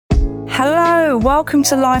Hello, welcome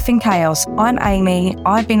to Life in Chaos. I'm Amy.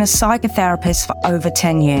 I've been a psychotherapist for over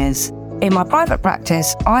 10 years. In my private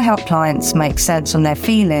practice, I help clients make sense on their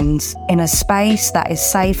feelings in a space that is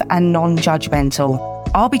safe and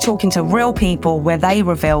non-judgmental. I'll be talking to real people where they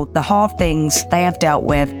reveal the hard things they have dealt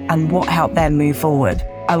with and what helped them move forward.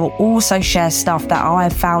 I will also share stuff that I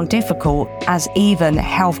have found difficult, as even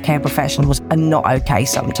healthcare professionals are not okay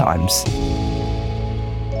sometimes.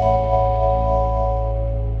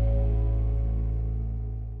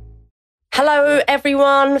 Hello,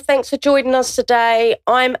 everyone. Thanks for joining us today.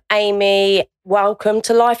 I'm Amy. Welcome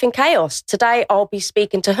to Life in Chaos. Today, I'll be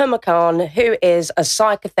speaking to Huma, who is a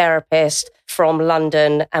psychotherapist from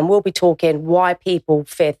London, and we'll be talking why people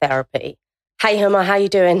fear therapy. Hey, Huma, how you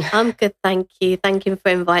doing? I'm good, thank you. Thank you for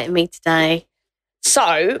inviting me today.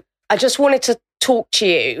 So, I just wanted to talk to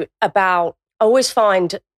you about, I always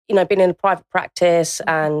find, being in a private practice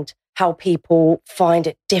and how people find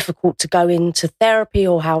it difficult to go into therapy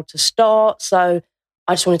or how to start. So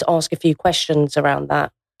I just wanted to ask a few questions around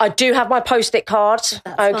that. I do have my Post-it cards.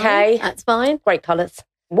 Okay. That's fine. Great colours.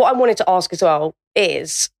 What I wanted to ask as well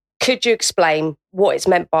is, could you explain what is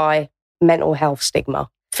meant by mental health stigma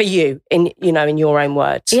for you in your own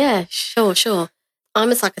words? Yeah, sure. I'm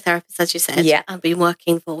a psychotherapist, as you said. Yeah. I've been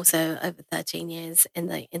working for also over 13 years in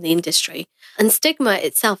the industry. And stigma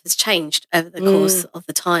itself has changed over the course of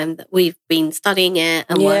the time that we've been studying it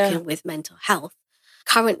and working with mental health.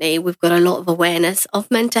 Currently, we've got a lot of awareness of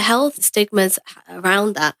mental health. Stigmas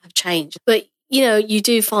around that have changed. But, you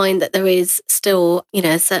do find that there is still,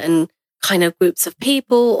 certain kind of groups of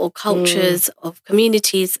people or cultures of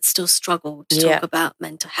communities that still struggle to talk about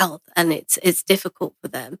mental health. And it's difficult for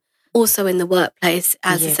them. Also in the workplace,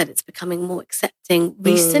 as I said, it's becoming more accepting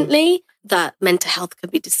recently that mental health can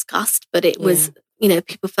be discussed, but it was,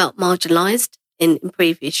 people felt marginalised in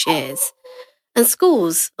previous years. And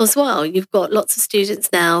schools as well. You've got lots of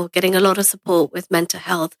students now getting a lot of support with mental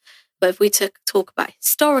health. But if we talk about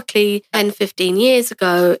historically, 10, 15 years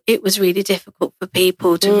ago, it was really difficult for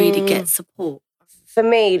people to really get support. For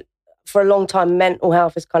me, for a long time, mental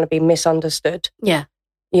health has kind of been misunderstood. Yeah.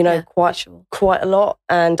 Quite a lot.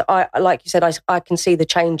 And I, like you said, I can see the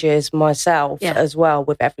changes myself as well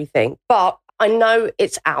with everything. But I know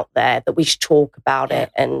it's out there that we should talk about it.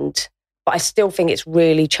 But I still think it's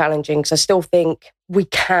really challenging because I still think we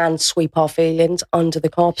can sweep our feelings under the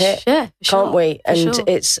carpet, can't we? And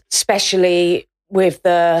it's especially with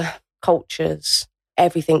the cultures,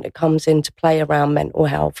 everything that comes into play around mental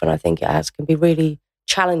health. And I think can be really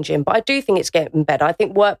challenging. But I do think it's getting better. I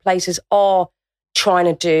think workplaces are trying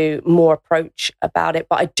to do more approach about it,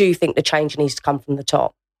 but I do think the change needs to come from the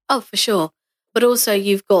top. Oh, for sure. But also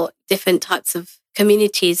you've got different types of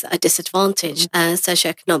communities that are disadvantaged,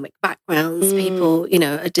 socioeconomic backgrounds, people,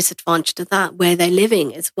 are disadvantaged to that, where they're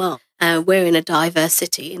living as well. We're in a diverse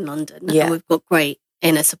city in London, and we've got great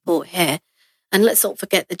inner support here. And let's not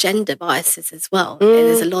forget the gender biases as well.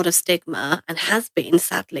 There's a lot of stigma, and has been,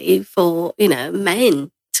 sadly, for,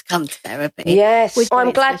 men to come to therapy. Yes,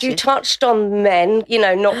 I'm glad you touched on men,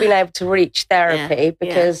 not being able to reach therapy,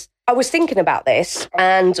 because I was thinking about this,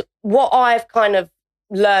 and what I've kind of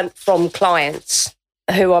learned from clients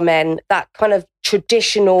who are men, that kind of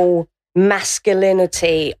traditional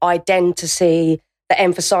masculinity identity that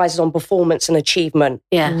emphasizes on performance and achievement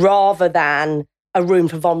rather than a room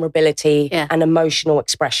for vulnerability and emotional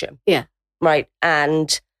expression. Yeah. Right.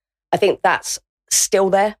 And I think that's still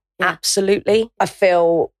there. Absolutely. I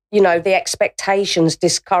feel, the expectations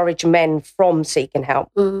discourage men from seeking help.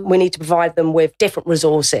 We need to provide them with different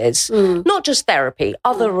resources, not just therapy,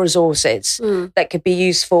 other resources that could be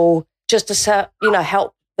useful just to,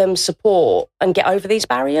 help them support and get over these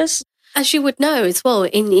barriers. As you would know as well,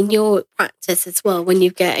 in your practice as well, when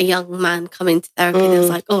you get a young man coming to therapy, that's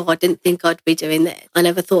like, I didn't think I'd be doing this. I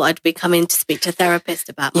never thought I'd be coming to speak to a therapist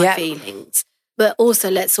about my feelings. But also,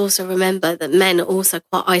 let's also remember that men are also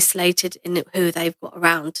quite isolated in who they've got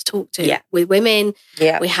around to talk to. With women,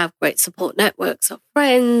 we have great support networks of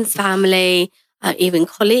friends, family, even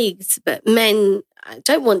colleagues. But men, I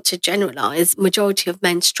don't want to generalise, majority of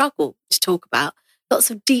men struggle to talk about lots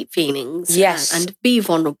of deep feelings and be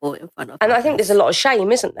vulnerable in front of And others. I think there's a lot of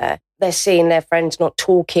shame, isn't there? They're seeing their friends not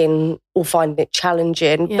talking or finding it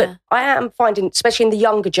challenging. But I am finding, especially in the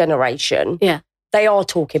younger generation, they are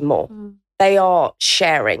talking more. They are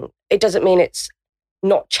sharing. It doesn't mean it's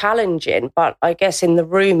not challenging, but I guess in the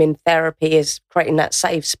room in therapy is creating that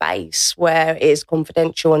safe space where it is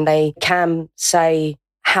confidential and they can say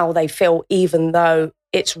how they feel, even though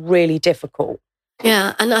it's really difficult.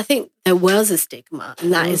 Yeah, and I think there was a stigma,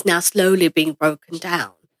 and that is now slowly being broken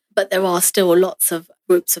down. But there are still lots of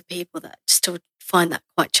groups of people that still find that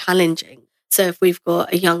quite challenging. So if we've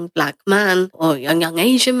got a young Black man or a young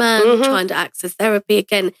Asian man trying to access therapy,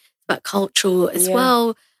 again, it's about cultural as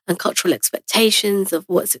well, and cultural expectations of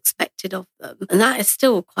what's expected of them. And that is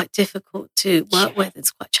still quite difficult to work with.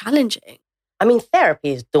 It's quite challenging. I mean, therapy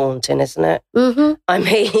is daunting, isn't it? I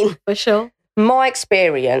mean, for sure. My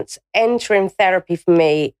experience entering therapy for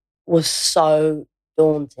me was so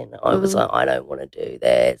daunting. I was like, I don't want to do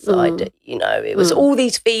this. It was all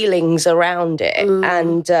these feelings around it.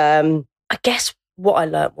 And I guess what I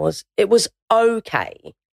learned was it was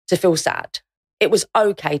okay to feel sad. It was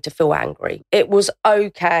okay to feel angry. It was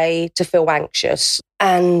okay to feel anxious,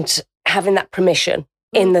 and having that permission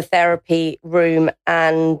in the therapy room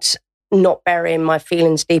and not burying my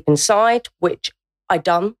feelings deep inside, which I'd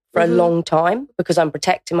done for a long time because I'm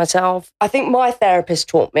protecting myself. I think my therapist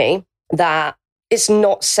taught me that it's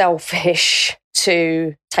not selfish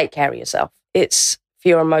to take care of yourself. It's for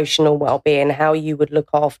your emotional well-being, how you would look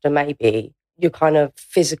after maybe your kind of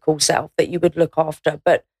physical self that you would look after.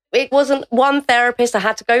 But it wasn't one therapist. I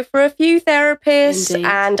had to go for a few therapists. Indeed.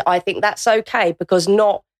 And I think that's okay because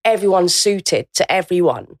not everyone's suited to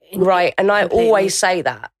everyone, right? And I always say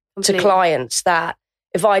that to clients, that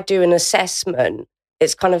if I do an assessment,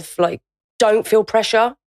 it's kind of like, don't feel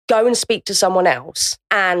pressure. Go and speak to someone else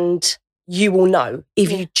and you will know.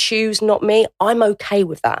 If you choose not me, I'm okay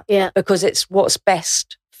with that because it's what's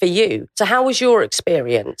best for you. So how was your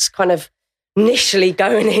experience kind of initially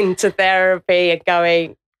going into therapy and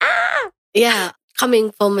going, Yeah,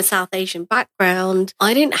 coming from a South Asian background,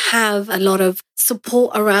 I didn't have a lot of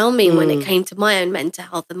support around me when it came to my own mental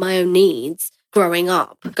health and my own needs growing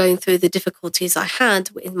up, going through the difficulties I had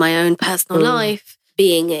in my own personal life,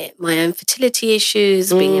 being it my own fertility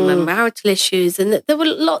issues, being in my marital issues, and there were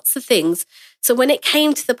lots of things. So when it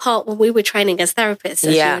came to the part when we were training as therapists,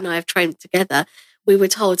 as you and I have trained together, we were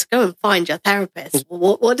told to go and find your therapist.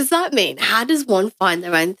 What does that mean? How does one find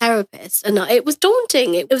their own therapist? And it was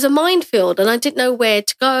daunting. It was a minefield and I didn't know where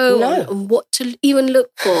to go and what to even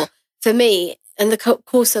look for. For me, in the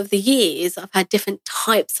course of the years, I've had different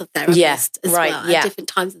types of therapists as well at different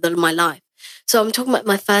times of my life. So I'm talking about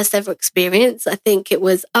my first ever experience. I think it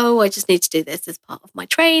was, I just need to do this as part of my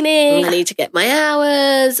training. I need to get my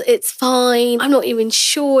hours. It's fine. I'm not even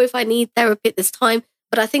sure if I need therapy at this time.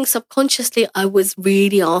 But I think subconsciously I was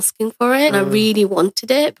really asking for it and I really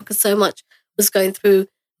wanted it because so much was going through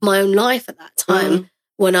my own life at that time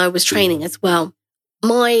when I was training as well.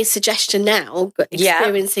 My suggestion now,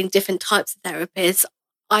 experiencing different types of therapists,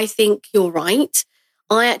 I think you're right.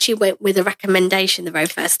 I actually went with a recommendation the very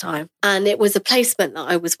first time and it was a placement that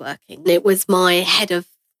I was working. It was my head of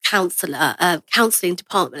counselling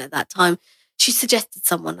department at that time. She suggested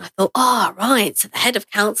someone. I thought, right, so the head of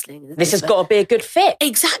counselling. This has got to be a good fit.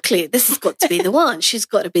 Exactly. This has got to be the one. She's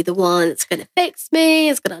got to be the one that's going to fix me,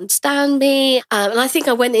 is going to understand me. And I think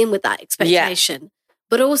I went in with that expectation. Yeah.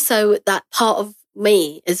 But also that part of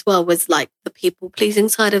me as well was like the people-pleasing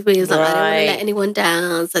side of me. Is like, I don't want to let anyone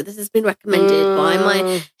down. So this has been recommended by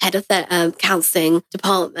my head of counselling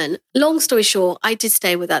department. Long story short, I did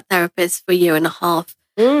stay with that therapist for a year and a half.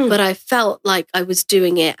 But I felt like I was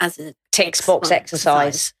doing it as a tick box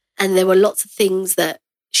exercise. And there were lots of things that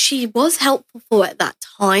she was helpful for at that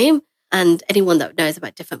time. And anyone that knows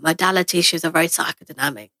about different modalities, she was a very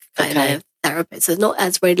psychodynamic kind of therapist. So not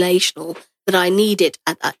as relational that I needed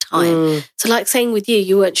at that time. So like saying with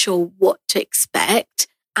you weren't sure what to expect.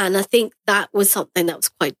 And I think that was something that was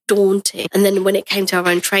quite daunting. And then when it came to our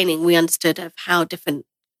own training, we understood of how different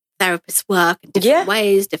therapists work in different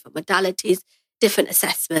ways, different modalities, different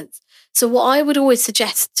assessments. So what I would always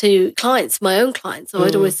suggest to clients, my own clients, I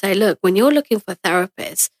would always say, look, when you're looking for a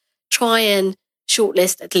therapist, try and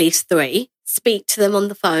shortlist at least 3, speak to them on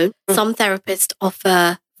the phone. Some therapists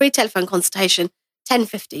offer free telephone consultation, 10,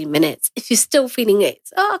 15 minutes. If you're still feeling it,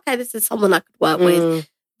 okay, this is someone I could work with,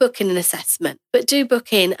 book in an assessment, but do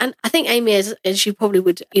book in. And I think, Amy, as you probably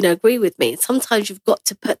would, agree with me, sometimes you've got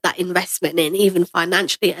to put that investment in, even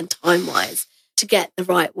financially and time-wise, to get the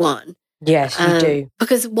right one. Yes, you do.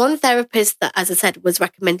 Because one therapist that, as I said, was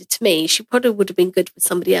recommended to me, she probably would have been good for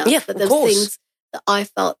somebody else. Yeah, but there's things that I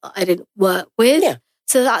felt that I didn't work with. Yeah.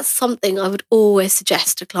 So that's something I would always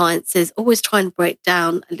suggest to clients is always try and break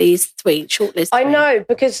down at least 3, shortlist 3. I know,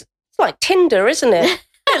 because it's like Tinder, isn't it?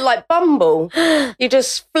 Like Bumble. You're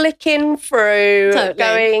just flicking through,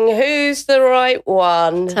 going, who's the right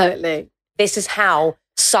one? Totally. This is how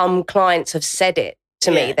some clients have said it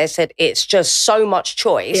to me. They said it's just so much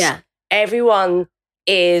choice. Yeah. Everyone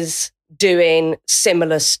is doing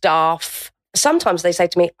similar stuff. Sometimes they say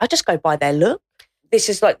to me, I just go by their look. This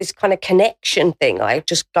is like this kind of connection thing. I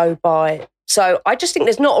just go by So I just think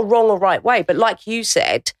there's not a wrong or right way. But like you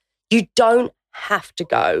said, you don't have to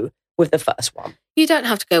go with the first one. You don't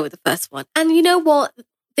have to go with the first one. And you know what?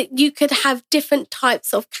 That you could have different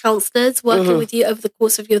types of counsellors working with you over the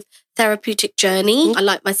course of your therapeutic journey. I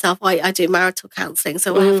like myself, I do marital counselling.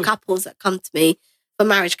 So I have couples that come to me for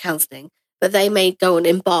marriage counselling, but they may go and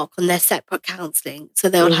embark on their separate counselling. So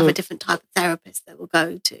they will have a different type of therapist that will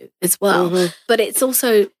go to as well. But it's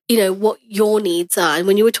also, you know, what your needs are. And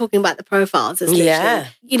when you were talking about the profiles, it's literally,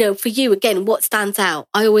 you know, for you, again, what stands out?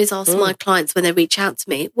 I always ask my clients when they reach out to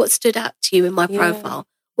me, what stood out to you in my profile?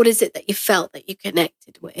 What is it that you felt that you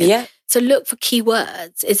connected with? Yeah. So look for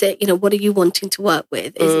keywords. Is it, you know, what are you wanting to work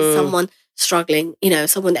with? Is it someone struggling, you know,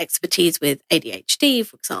 someone expertise with ADHD,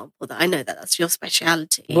 for example, that I know that that's your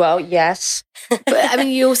speciality. Well, yes. But I mean,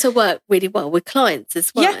 you also work really well with clients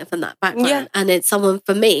as well from that background. Yeah. And it's someone,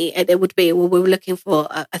 for me, it would be, well, we were looking for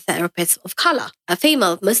a therapist of colour, a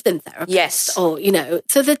female Muslim therapist. Yes. Or, you know,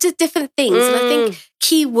 so there's just different things. And I think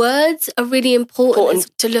keywords are really important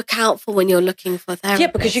to look out for when you're looking for a therapist.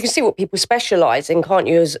 Yeah, because you can see what people specialise in, can't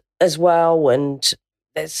you, as well? And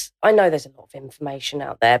I know there's a lot of information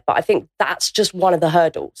out there, but I think that's just one of the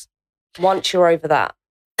hurdles once you're over that.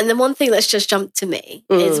 And then one thing that's just jumped to me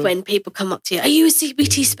is when people come up to you, are you a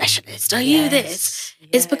CBT specialist? Are you this? Yes.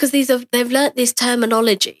 It's because they've learnt this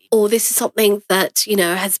terminology, or this is something that, you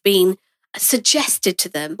know, has been suggested to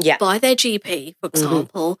them by their GP, for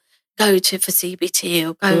example, go to for CBT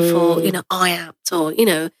or go for, you know, IAPT or, you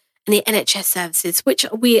know, and the NHS services, which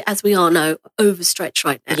we, as we all know, overstretched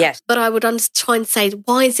right now. Yes. But I would try and say,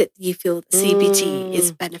 why is it that you feel that CBT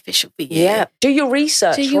is beneficial for you? Yeah. Do your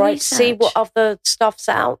research, right? See what other stuff's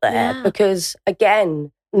out there. Yeah. Because,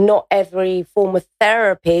 again, not every form of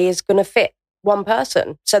therapy is going to fit one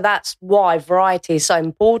person. So that's why variety is so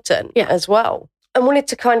important as well. I wanted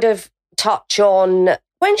to kind of touch on,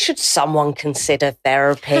 when should someone consider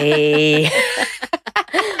therapy?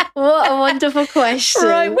 What a wonderful question.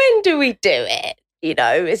 Right, when do we do it? You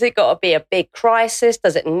know, has it got to be a big crisis?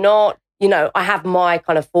 Does it not? You know, I have my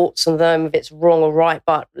kind of thoughts on them, if it's wrong or right,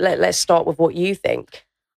 but let's start with what you think.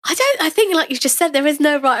 I think, like you just said, there is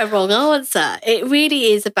no right or wrong answer. It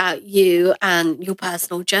really is about you and your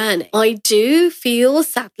personal journey. I do feel,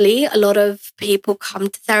 sadly, a lot of people come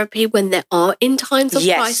to therapy when they are in times of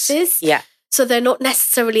crisis. Yeah. So they're not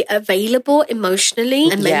necessarily available emotionally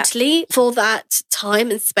and mentally for that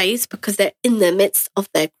time and space because they're in the midst of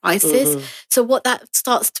their crisis. So what that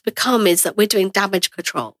starts to become is that we're doing damage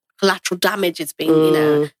control. Collateral damage is being, you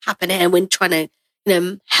know, happening, and we're trying to, you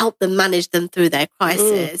know, help them manage them through their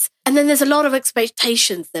crisis. And then there's a lot of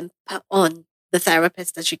expectations then put on the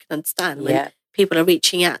therapist, as you can understand, when people are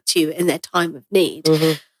reaching out to you in their time of need.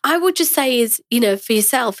 I would just say is, you know, for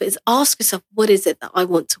yourself, is ask yourself, what is it that I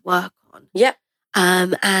want to work on? Yeah.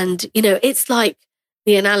 And, you know, it's like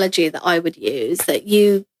the analogy that I would use, that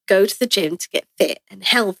you go to the gym to get fit and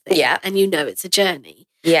healthy, and you know it's a journey.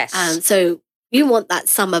 Yes. So you want that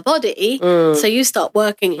summer body, so you start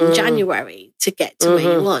working in January to get to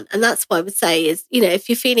where you want. And that's what I would say is, you know, if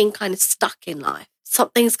you're feeling kind of stuck in life,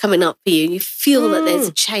 something's coming up for you, and you feel that there's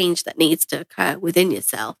a change that needs to occur within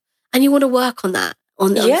yourself, and you want to work on that,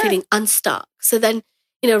 on feeling unstuck. So then,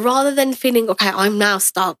 you know, rather than feeling, okay, I'm now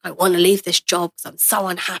stuck, I want to leave this job because I'm so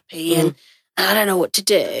unhappy and I don't know what to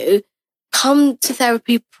do, come to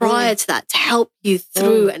therapy prior to that to help you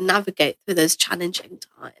through and navigate through those challenging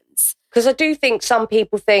times. Because I do think some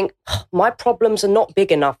people think, my problems are not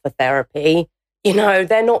big enough for therapy. You know,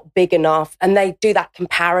 they're not big enough, and they do that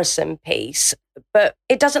comparison piece. But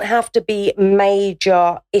it doesn't have to be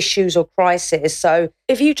major issues or crises. So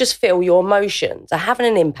if you just feel your emotions are having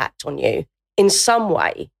an impact on you in some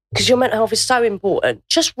way, because your mental health is so important,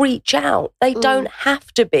 just reach out. They don't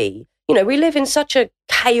have to be. You know, we live in such a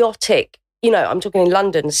chaotic, you know, I'm talking in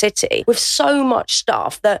London City, with so much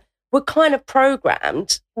stuff that we're kind of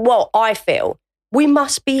programmed. Well, I feel we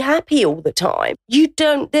must be happy all the time.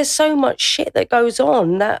 There's so much shit that goes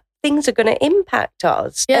on that things are going to impact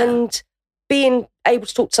us. Yeah. And being able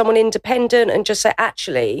to talk to someone independent and just say,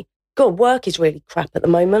 actually, God, work is really crap at the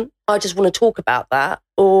moment. I just want to talk about that.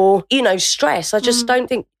 Or, you know, stress. I just don't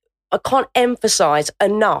think, I can't emphasize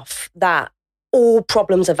enough that all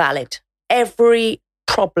problems are valid. Every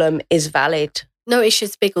problem is valid. No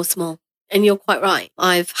issues, big or small. And you're quite right.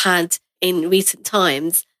 I've had in recent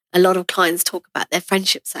times a lot of clients talk about their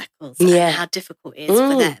friendship circles and how difficult it is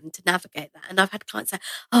for them to navigate that. And I've had clients say,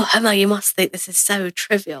 oh, Huma, you must think this is so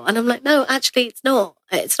trivial. And I'm like, no, actually, it's not.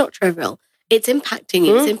 It's not trivial. It's impacting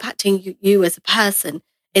you. It's impacting you as a person.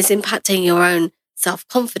 It's impacting your own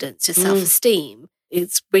self-confidence, your self-esteem.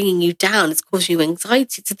 It's bringing you down. It's causing you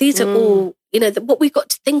anxiety. So these are all, you know, what we've got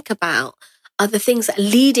to think about are the things that are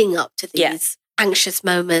leading up to these anxious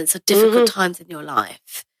moments or difficult times in your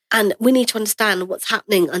life. And we need to understand what's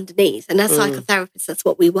happening underneath. And as psychotherapists, that's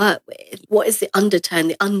what we work with. What is the undertone,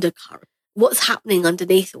 the undercurrent? What's happening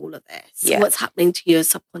underneath all of this? Yeah. What's happening to your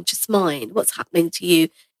subconscious mind? What's happening to you,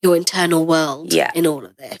 your internal world in all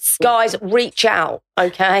of this? Guys, reach out,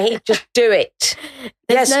 okay? Just do it.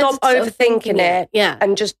 Stop overthinking it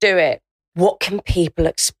and just do it. What can people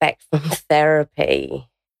expect from therapy?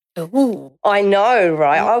 Ooh. I know,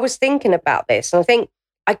 right? I was thinking about this, and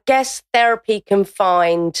I guess therapy can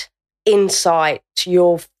find insight to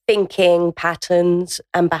your thinking patterns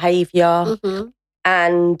and behaviour.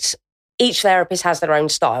 And each therapist has their own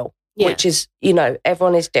style, which is,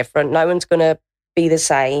 everyone is different. No one's going to be the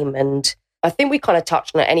same. And I think we kind of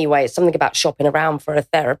touched on it anyway. It's something about shopping around for a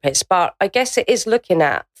therapist. But I guess it is looking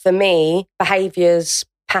at, for me, behaviours,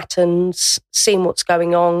 patterns, seeing what's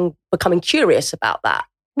going on, becoming curious about that.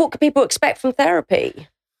 What can people expect from therapy?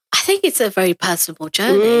 I think it's a very personable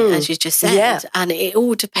journey, as you just said, and it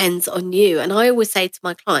all depends on you. And I always say to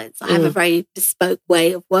my clients, I have a very bespoke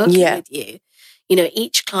way of working with you.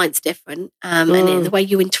 Each client's different, and the way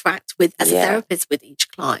you interact with as a therapist with each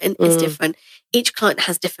client is different. Each client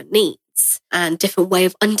has different needs and different way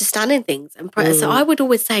of understanding things. And so I would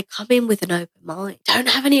always say, come in with an open mind. Don't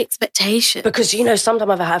have any expectations. Because,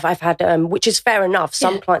 sometimes I've had, which is fair enough.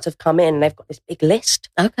 Some clients have come in and they've got this big list.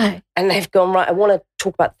 Okay. And they've gone, right, I want to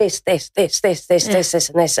talk about this, and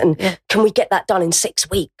this. And can we get that done in 6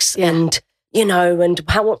 weeks? Yeah. And, and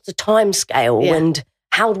what's the time scale? Yeah. And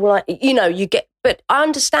how do I, but I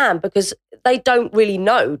understand because they don't really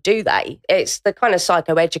know, do they? It's the kind of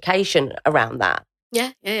psychoeducation around that.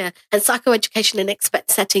 Yeah. And psychoeducation and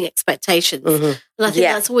setting expectations. And I think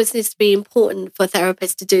that's always needs to be important for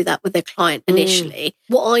therapists to do that with their client initially.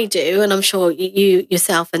 What I do, and I'm sure you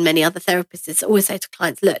yourself and many other therapists always say to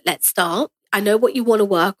clients, look, let's start. I know what you want to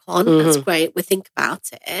work on. That's great. We'll think about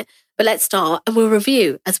it. But let's start and we'll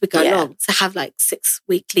review as we go along. So have 6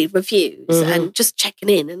 weekly reviews and just checking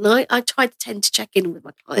in. And I try to tend to check in with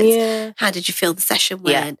my clients. Yeah. How did you feel the session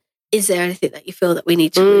went? Yeah. Is there anything that you feel that we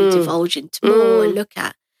need to really divulge into more and look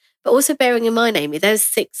at? But also bearing in mind, Amy, those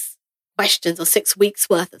 6 questions or 6 weeks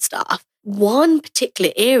worth of stuff, one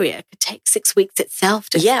particular area could take 6 weeks itself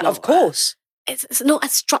to explore. Yeah, of course. It's not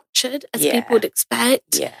as structured as people would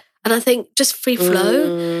expect. Yeah. And I think just free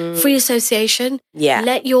flow, free association. Yeah.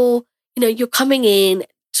 Let you're coming in,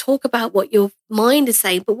 talk about what your mind is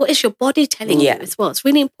saying, but what is your body telling you as well? It's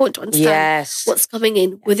really important to understand what's coming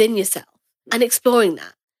in within yourself and exploring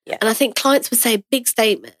that. Yeah. And I think clients would say big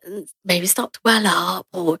statements, maybe start to well up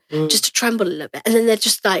or just to tremble a little bit. And then they're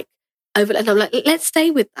just over, and I'm like, let's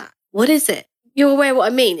stay with that. What is it? You're aware of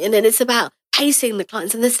what I mean? And then it's about pacing the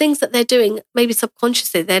clients. And there's things that they're doing, maybe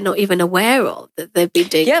subconsciously, they're not even aware of that they've been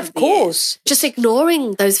doing. Yeah, of course. Just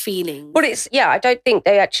ignoring those feelings. But I don't think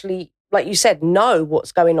they actually, like you said, know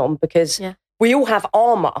what's going on because we all have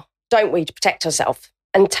armour, don't we, to protect ourselves.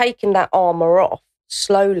 And taking that armour off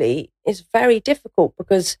slowly is very difficult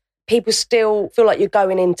because people still feel like you're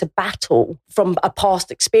going into battle from a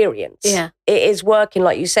past experience. Yeah. It is working,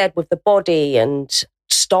 like you said, with the body, and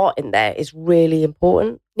starting there is really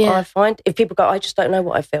important, I find. If people go, I just don't know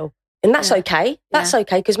what I feel. And that's okay. That's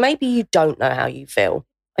okay, because maybe you don't know how you feel.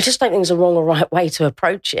 I just don't think there's a wrong or right way to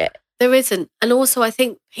approach it. There isn't. And also I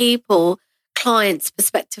think clients,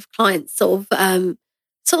 prospective clients sort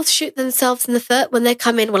of shoot themselves in the foot when they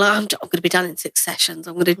come in. Well, I'm going to be done in 6 sessions.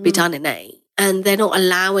 I'm going to be done in 8. And they're not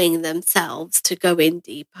allowing themselves to go in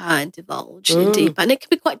deeper and divulge in deeper. And it can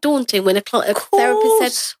be quite daunting when a therapist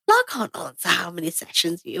said, well, I can't answer how many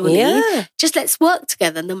sessions you need. Just let's work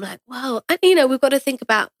together. And I'm like, well, and, we've got to think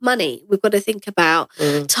about money. We've got to think about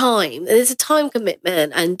time. There's a time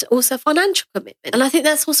commitment and also financial commitment. And I think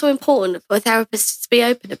that's also important for a therapist to be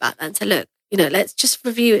open about that and say, look, let's just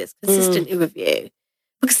review it, consistently review.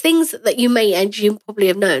 Because things that you may, and you probably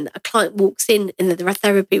have known, a client walks in the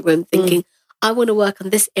therapy room thinking, I want to work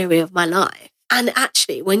on this area of my life. And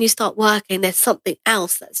actually, when you start working, there's something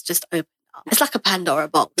else that's just opened up. It's like a Pandora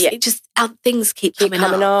box. Yeah. It just, things keep coming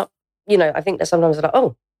up. I think that sometimes they're like,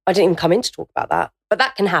 oh, I didn't even come in to talk about that. But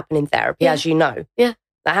that can happen in therapy, as you know. Yeah.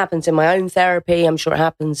 That happens in my own therapy. I'm sure it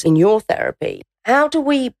happens in your therapy. How do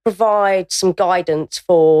we provide some guidance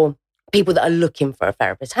for people that are looking for a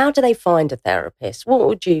therapist? How do they find a therapist? What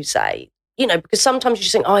would you say? Because sometimes you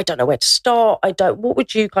just think, I don't know where to start. What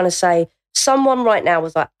would you kind of say? Someone right now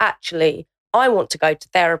was like, actually, I want to go to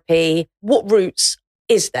therapy. What routes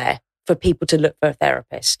is there for people to look for a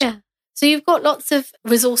therapist? Yeah. So you've got lots of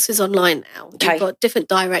resources online now. Okay. You've got different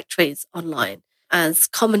directories online. as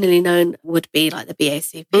commonly known would be like the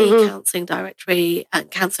BACP counselling directory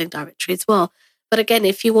and counselling directory as well. But again,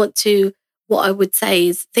 if you want to, what I would say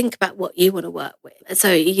is think about what you want to work with. And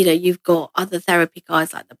so, you've got other therapy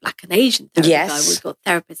guides like the Black and Asian therapy guide. We've got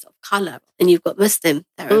therapists of colour, and you've got Muslim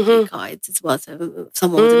therapy guides as well. So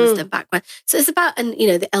someone with a Muslim background. So it's about,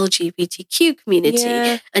 the LGBTQ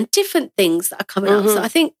community and different things that are coming up. So I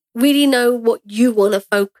think really know what you want to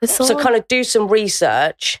focus on. So kind of do some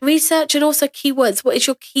research. And also keywords. What is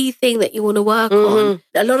your key thing that you want to work on?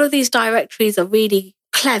 A lot of these directories are really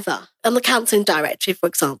clever. On the counselling directory, for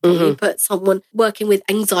example, you put someone working with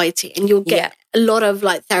anxiety and you'll get a lot of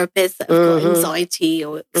like therapists that have got anxiety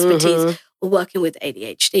or expertise or working with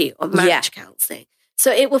ADHD or marriage counselling.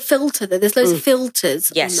 So it will filter that. There's loads of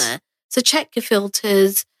filters on there. So check your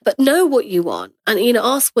filters, but know what you want and,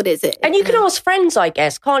 ask what is it. And you can ask friends, I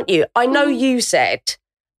guess, can't you? I know you said,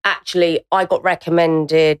 actually, I got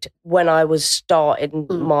recommended when I was starting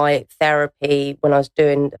my therapy, when I was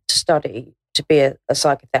doing to study to be a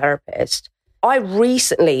psychotherapist. I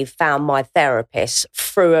recently found my therapist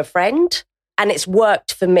through a friend and it's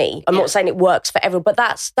worked for me. I'm not saying it works for everyone, but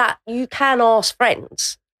that's that you can ask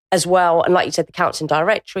friends as well. And like you said, the counselling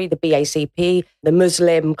directory, the BACP, the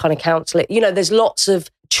Muslim kind of counselling, there's lots of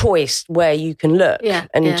choice where you can look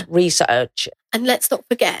and research. And let's not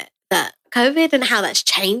forget that COVID and how that's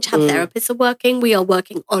changed, how therapists are working. We are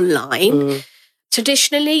working online.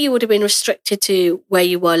 Traditionally, you would have been restricted to where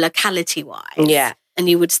you were locality-wise. Yeah. And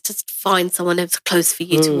you would just find someone who's close for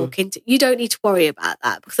you to walk into. You don't need to worry about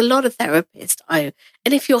that because a lot of therapists, and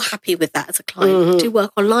if you're happy with that as a client, do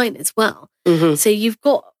work online as well. So you've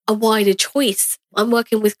got a wider choice. I'm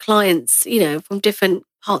working with clients, from different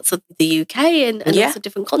parts of the UK and also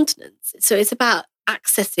different continents. So it's about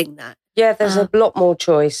accessing that. Yeah, there's a lot more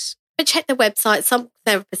choice. But check the website. Some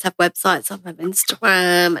therapists have websites, some have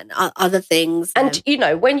Instagram and other things. And,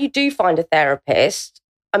 when you do find a therapist,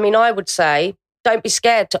 I would say, don't be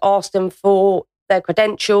scared to ask them for their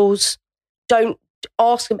credentials. Don't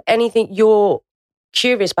ask them anything you're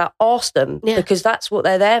curious about. Ask them because that's what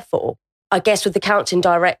they're there for. I guess with the counselling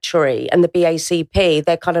directory and the BACP,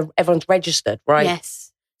 they're kind of, everyone's registered, right?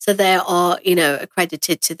 Yes. So they are,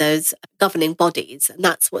 accredited to those governing bodies. And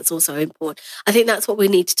that's what's also important. I think that's what we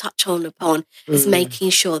need to touch upon is making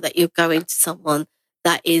sure that you're going to someone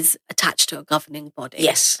that is attached to a governing body.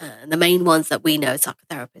 Yes. And the main ones that we know,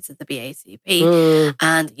 psychotherapists, are the BACP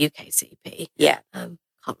and the UKCP. Yeah.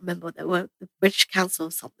 Can't remember what they were, the British Council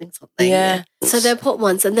or something. Yeah. So they're important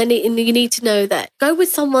ones. And then you need to know that go with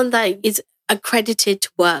someone that is accredited to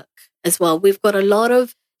work as well. We've got a lot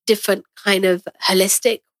of different kind of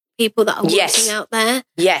holistic people that are working out there.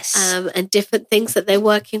 Yes. And different things that they're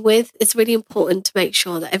working with. It's really important to make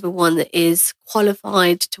sure that everyone is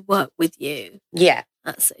qualified to work with you. Yeah.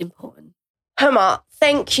 That's important. Huma,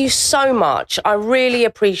 thank you so much. I really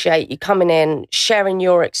appreciate you coming in, sharing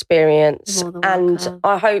your experience. And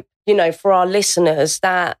I hope, for our listeners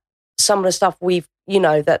that some of the stuff we've,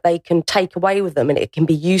 that they can take away with them and it can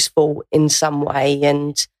be useful in some way.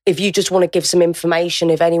 And if you just want to give some information,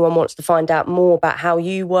 if anyone wants to find out more about how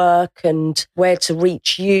you work and where to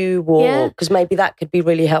reach you, or because maybe that could be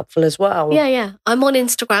really helpful as well. Yeah. I'm on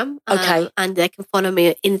Instagram. Okay. And they can follow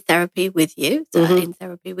me In Therapy With You. So In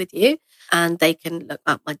Therapy With You. And they can look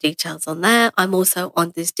up my details on there. I'm also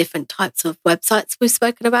on these different types of websites we've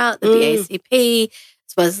spoken about, the BACP,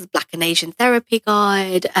 as well as the Black and Asian Therapy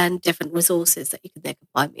Guide and different resources that they can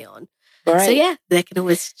find me on. Right. So they can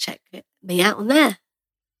always check me out on there.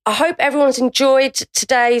 I hope everyone's enjoyed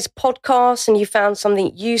today's podcast and you found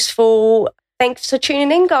something useful. Thanks for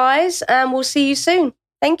tuning in, guys, and we'll see you soon.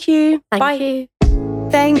 Thank you. Bye. Thank you.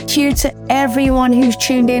 Thank you to everyone who's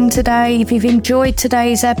tuned in today. If you've enjoyed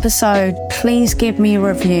today's episode, please give me a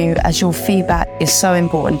review as your feedback is so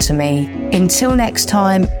important to me. Until next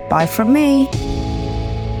time, bye from me.